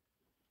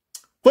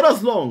 For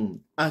as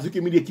long as UK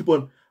media keep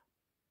on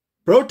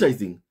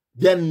prioritizing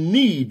their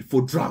need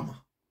for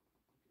drama,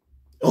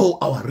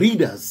 our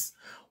readers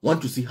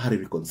want to see Harry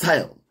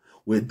reconcile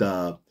with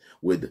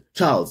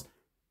Charles.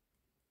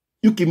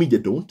 UK media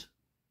don't.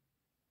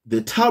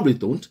 The tabloids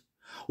don't.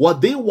 What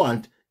they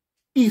want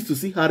is to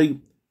see Harry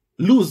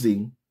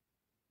losing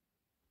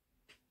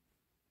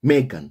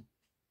Meghan,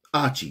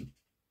 Archie,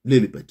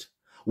 Lilibet.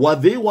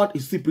 What they want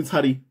is to see Prince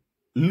Harry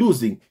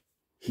losing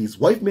his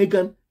wife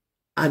Meghan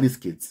and his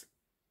kids,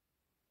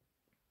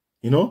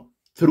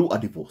 through a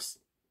divorce.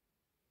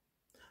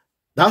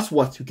 That's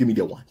what UK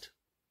media want.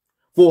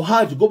 For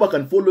her to go back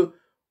and follow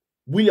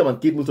William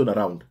and Kate Middleton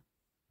around.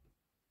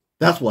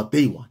 That's what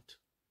they want.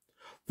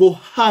 For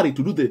Harry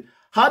to do the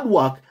hard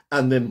work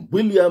and then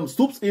William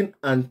swoops in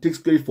and takes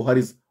credit for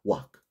Harry's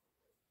work.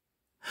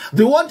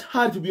 They want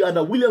Harry to be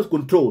under William's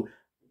control.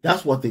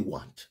 That's what they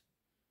want.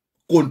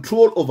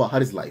 Control over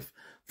Harry's life,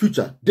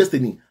 future,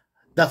 destiny.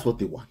 That's what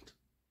they want.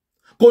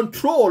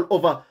 Control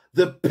over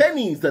the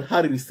pennies that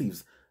Harry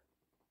receives.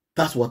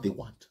 That's what they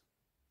want.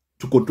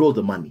 To control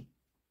the money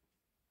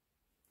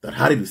that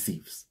Harry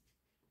receives.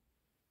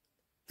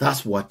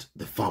 That's what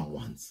the farm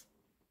wants.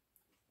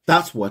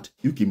 That's what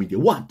UK media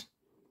want.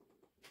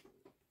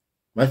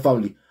 My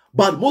family.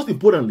 But most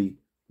importantly,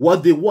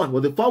 what they want,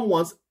 what the farm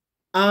wants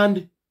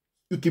and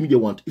UK media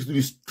want is to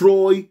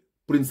destroy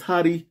Prince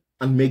Harry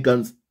and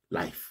Meghan's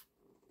life.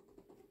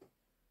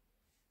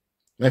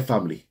 My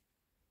family.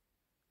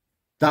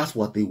 That's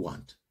what they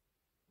want.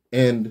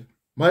 And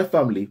my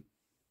family,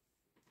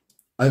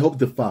 I hope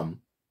the farm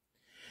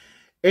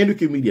and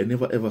UK media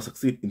never ever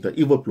succeed in the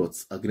evil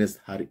plots against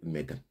Harry and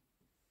Meghan.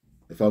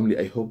 The family,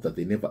 I hope that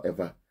they never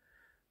ever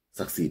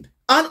succeed.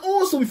 And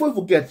also, before I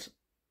forget,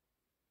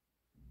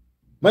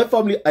 my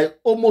family, I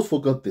almost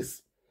forgot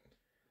this.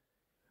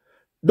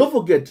 Don't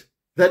forget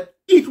that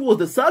it was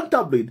the Sun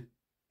Tabloid,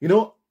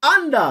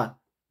 under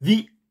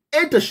the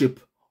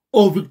editorship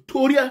of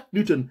Victoria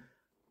Newton,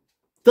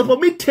 that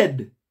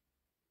permitted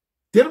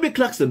Jeremy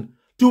Clarkson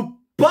to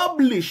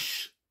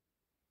publish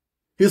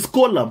his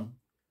column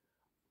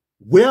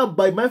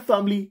whereby my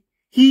family,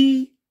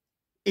 he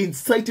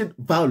incited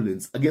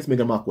violence against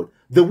Meghan Markle,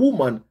 the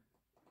woman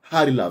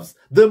Harry loves,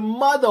 the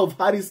mother of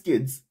Harry's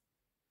kids.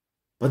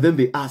 But then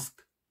they ask,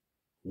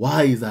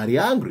 why is Harry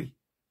angry?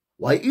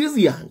 Why is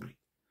he angry?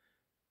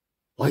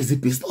 Why is he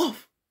pissed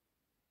off?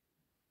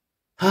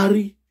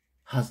 Harry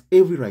has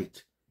every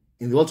right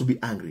in the world to be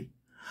angry.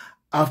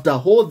 After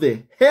all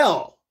the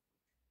hell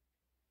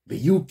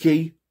the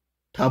UK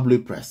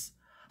tabloid press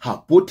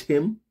have put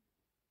him,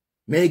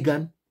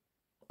 Meghan,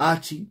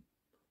 Archie,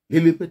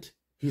 Lilibet,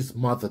 his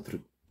mother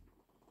through.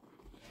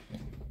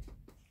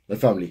 My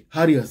family,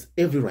 Harry has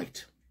every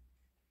right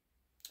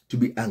to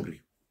be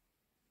angry.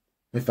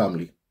 My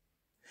family.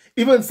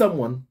 Even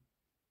someone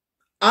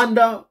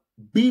under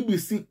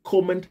BBC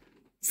comment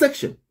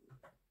section,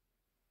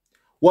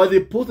 while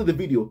they posted the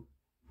video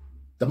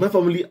that my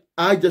family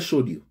I just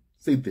showed you,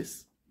 said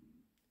this: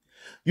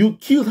 you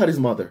killed Harry's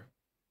mother.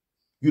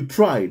 You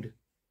tried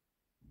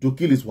to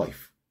kill his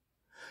wife.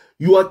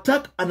 You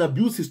attack and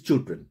abuse his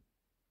children.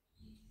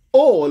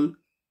 all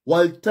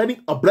while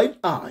turning a blind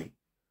eye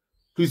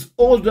to his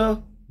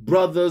older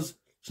brother's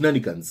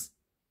shenanigans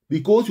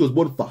because he was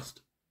born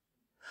first.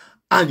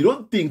 And you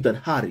don't think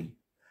that Harry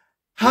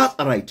has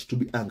a right to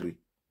be angry.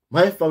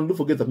 My family, don't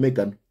forget that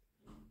Meghan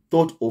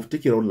thought of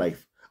taking her own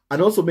life.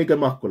 And also Meghan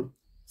Markle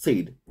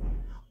said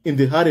in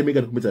the Harry and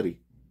Meghan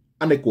documentary,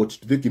 and I quote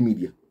to the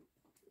media,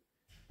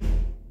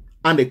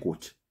 and I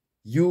quote,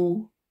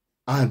 "You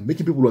are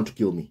making people want to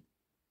kill me,"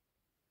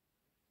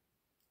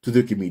 to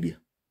the media,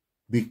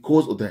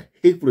 because of the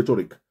hateful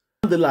rhetoric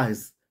and the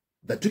lies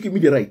that took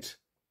media right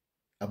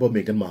about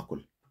Meghan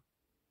Markle.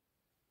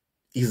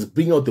 Is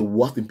bringing out the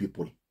worst in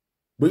people: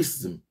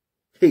 racism,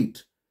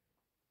 hate,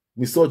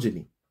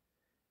 misogyny.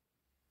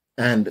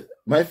 And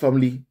my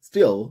family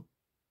still,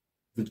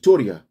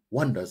 Victoria,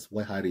 wonders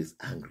why Harry is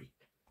angry.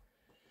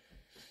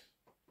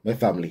 My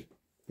family,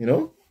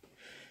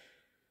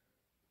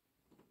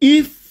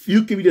 if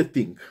UK media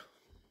think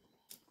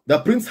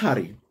that Prince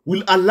Harry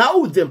will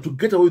allow them to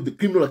get away with the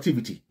criminal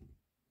activity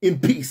in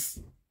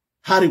peace,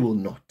 Harry will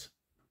not.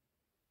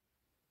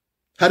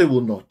 Harry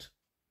will not.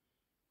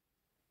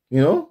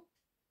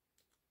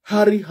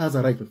 Harry has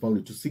a right, my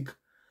family, to seek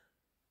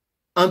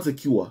and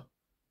secure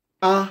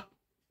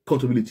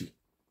accountability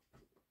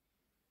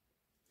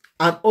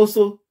and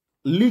also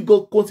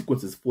legal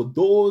consequences for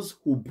those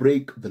who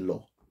break the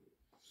law.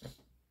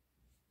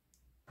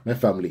 My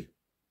family,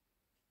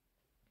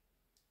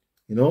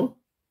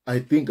 I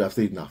think I've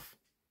said enough.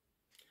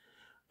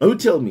 Now you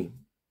tell me,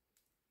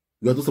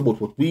 you are just about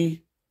what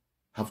we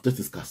have just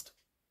discussed.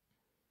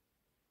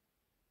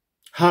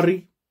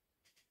 Harry,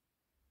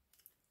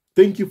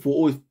 thank you for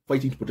always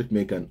fighting to protect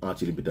Meghan and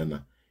Archie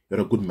Limpidana. You're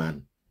a good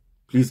man.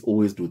 Please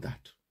always do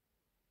that.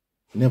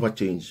 Never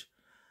change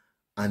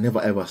and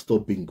never ever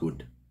stop being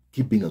good.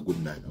 Keep being a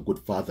good man, a good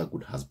father, a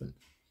good husband.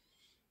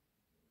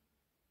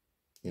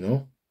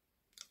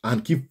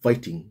 And keep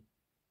fighting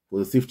for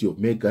the safety of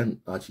Meghan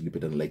and Archie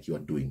Limpidana like you are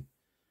doing.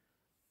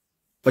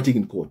 Fighting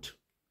in court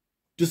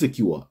to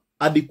secure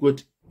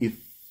adequate,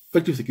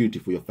 effective security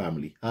for your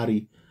family.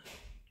 Harry,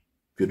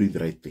 you're doing the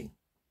right thing.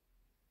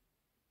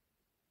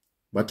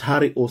 But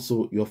Harry,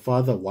 also, your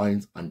father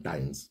wines and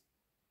dines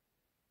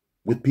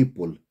with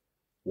people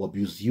who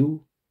abuse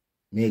you,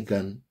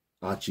 Meghan,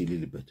 Archie,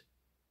 Lilibet.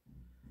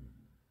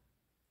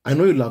 I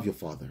know you love your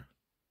father,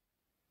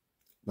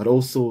 but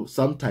also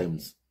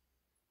sometimes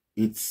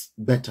it's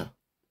better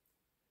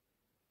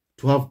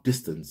to have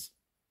distance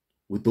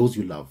with those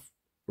you love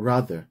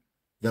rather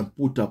than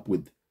put up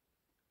with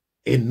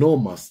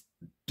enormous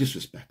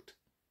disrespect.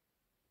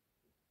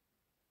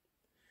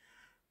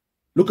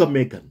 Look at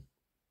Meghan.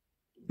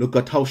 Look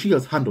at how she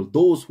has handled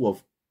those who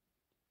have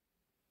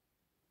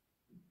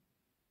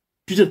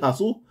treated her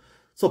so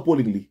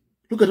appallingly.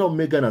 Look at how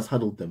Meghan has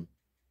handled them.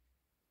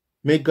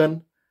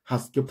 Meghan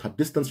has kept her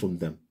distance from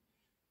them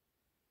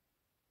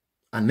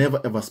and never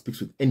ever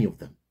speaks with any of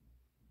them.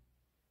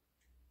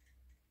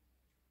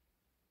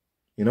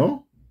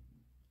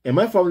 And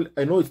my family,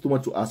 I know it's too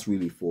much to ask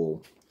really for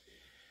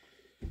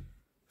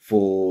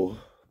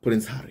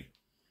Prince Harry.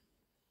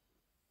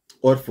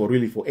 Or for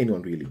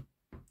anyone really.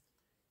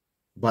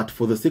 But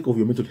for the sake of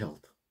your mental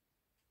health,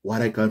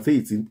 what I can say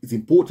it's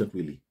important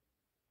really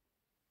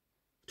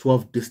to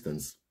have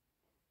distance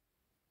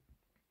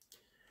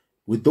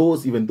with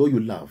those, even though you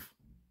love,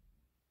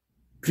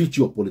 treat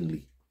you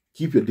appallingly.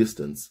 Keep your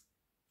distance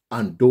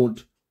and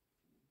don't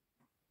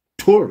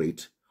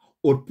tolerate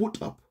or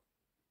put up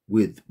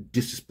with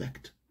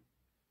disrespect.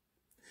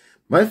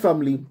 My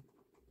family,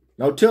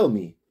 now tell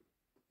me,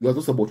 you are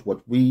just about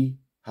what we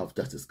have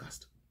just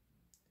discussed.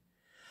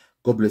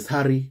 God bless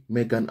Harry,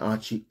 Meghan,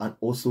 Archie, and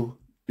also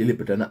Lily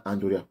Petana,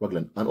 Andoria,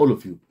 Ragland, and all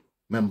of you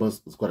members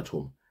of the squad at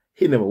home.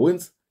 He never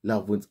wins,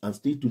 love wins, and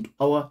stay tuned to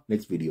our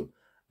next video.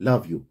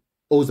 Love you,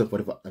 always and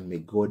forever, and may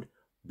God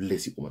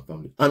bless you, all my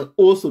family. And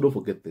also don't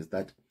forget this,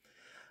 that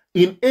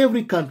in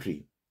every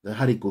country that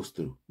Harry goes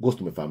to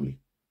my family.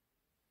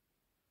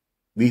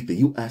 Be it the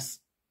US,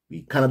 be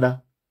it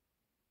Canada,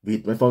 be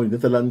it my family in the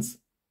Netherlands,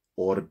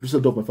 or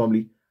Düsseldorf, my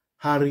family,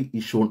 Harry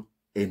is shown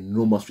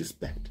enormous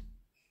respect.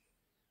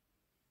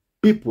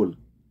 People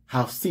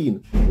have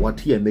seen what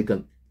he and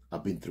Meghan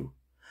have been through,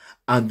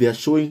 and they are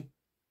showing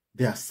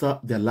their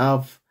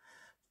love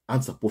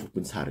and support for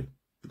Prince Harry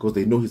because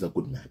they know he's a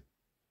good man.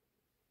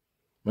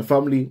 My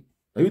family,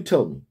 now you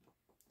tell me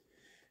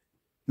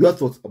your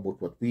thoughts about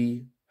what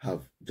we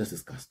have just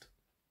discussed.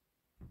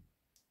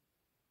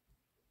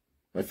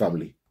 My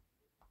family,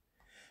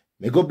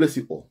 may God bless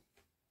you all.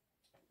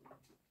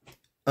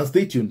 And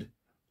stay tuned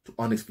to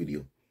our next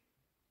video.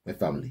 My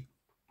family,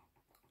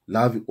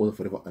 love you all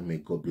forever, and may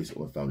God bless you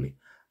all, my family.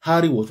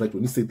 Harry was right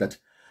when he said that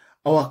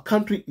our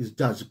country is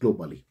judged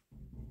globally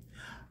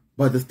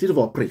by the state of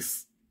our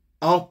press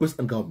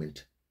and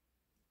government,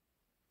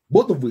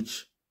 both of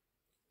which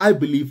I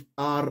believe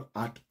are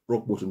at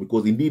rock bottom,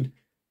 because indeed,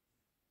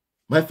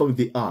 my family,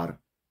 they are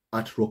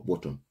at rock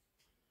bottom.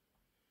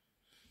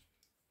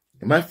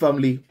 In my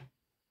family,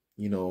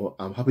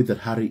 I'm happy that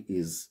Harry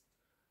is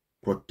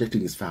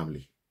protecting his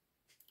family.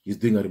 He's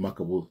doing a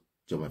remarkable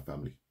job, my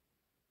family.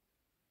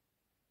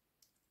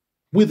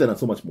 With that and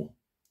so much more,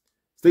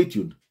 stay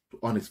tuned to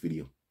our next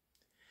video.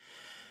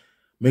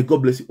 May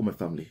God bless you, all my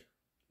family.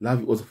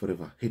 Love you also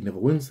forever. Hate never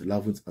wins,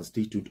 love wins, and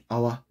stay tuned to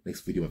our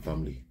next video, my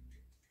family.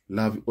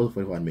 Love you all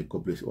forever, and may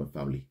God bless you, all my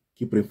family.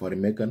 Keep praying for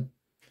Harry and Meghan,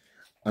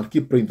 and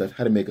keep praying that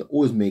Harry and Meghan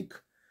always make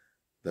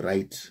the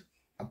right,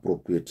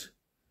 appropriate,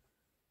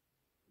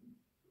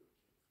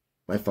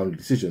 my family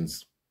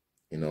decisions,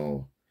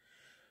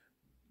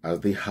 as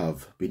they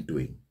have been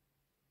doing.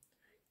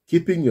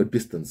 Keeping your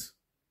distance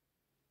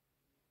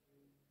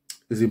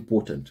is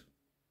important.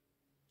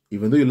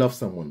 Even though you love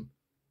someone,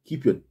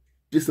 keep your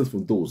distance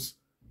from those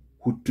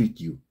who treat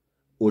you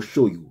or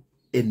show you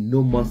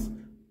enormous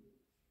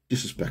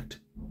disrespect.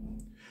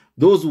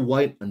 Those who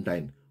wine and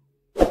dine,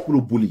 people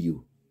who bully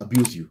you,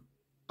 abuse you,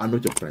 are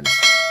not your friends,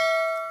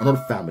 are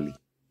not family.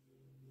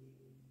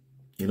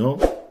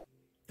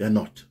 They're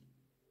not.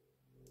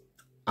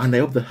 And I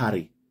hope that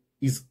Harry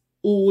is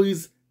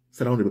always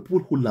surrounded by people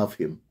who love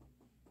him.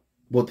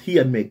 Both he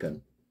and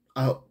Meghan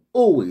are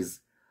always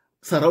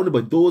surrounded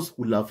by those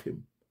who love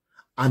him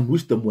and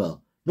wish them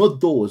well,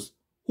 not those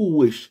who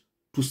wish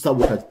to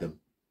sabotage them.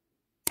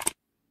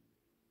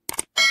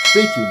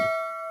 Stay tuned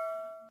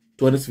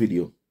to our next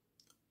video.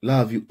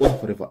 Love you all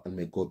forever, and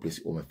may God bless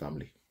you all, my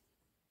family.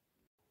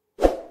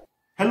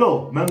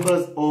 Hello,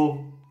 members of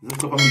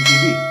Zesco Family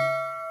TV.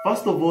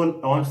 First of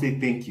all, I want to say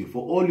thank you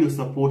for all your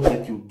support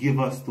that you give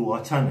us to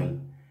our channel.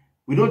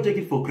 We don't take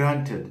it for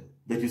granted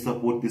that you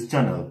support this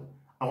channel.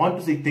 I want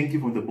to say thank you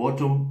from the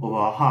bottom of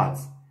our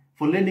hearts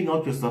for lending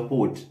out your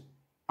support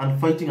and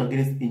fighting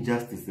against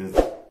injustices,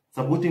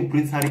 supporting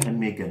Prince Harry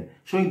and Meghan,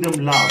 showing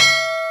them love.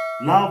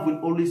 Love will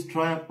always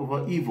triumph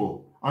over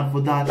evil, and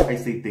for that I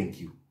say thank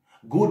you.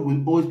 Good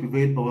will always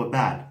prevail over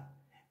bad.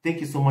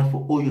 Thank you so much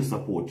for all your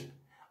support.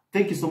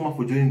 Thank you so much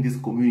for joining this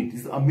community,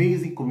 this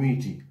amazing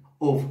community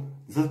of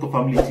Zesco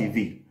Family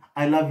TV.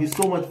 I love you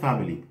so much,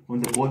 family,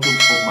 from the bottom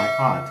of my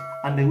heart,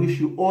 and I wish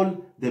you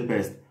all the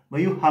best.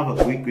 May you have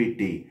a great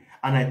day,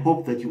 and I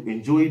hope that you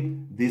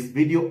enjoyed this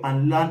video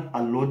and learned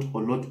a lot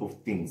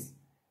of things.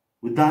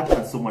 With that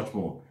and so much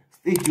more,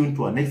 stay tuned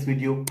to our next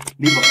video.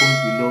 Leave a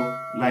comment below,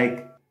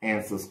 like,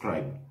 and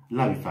subscribe.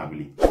 Love you,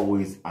 family,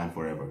 always and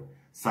forever.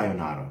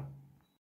 Sayonara.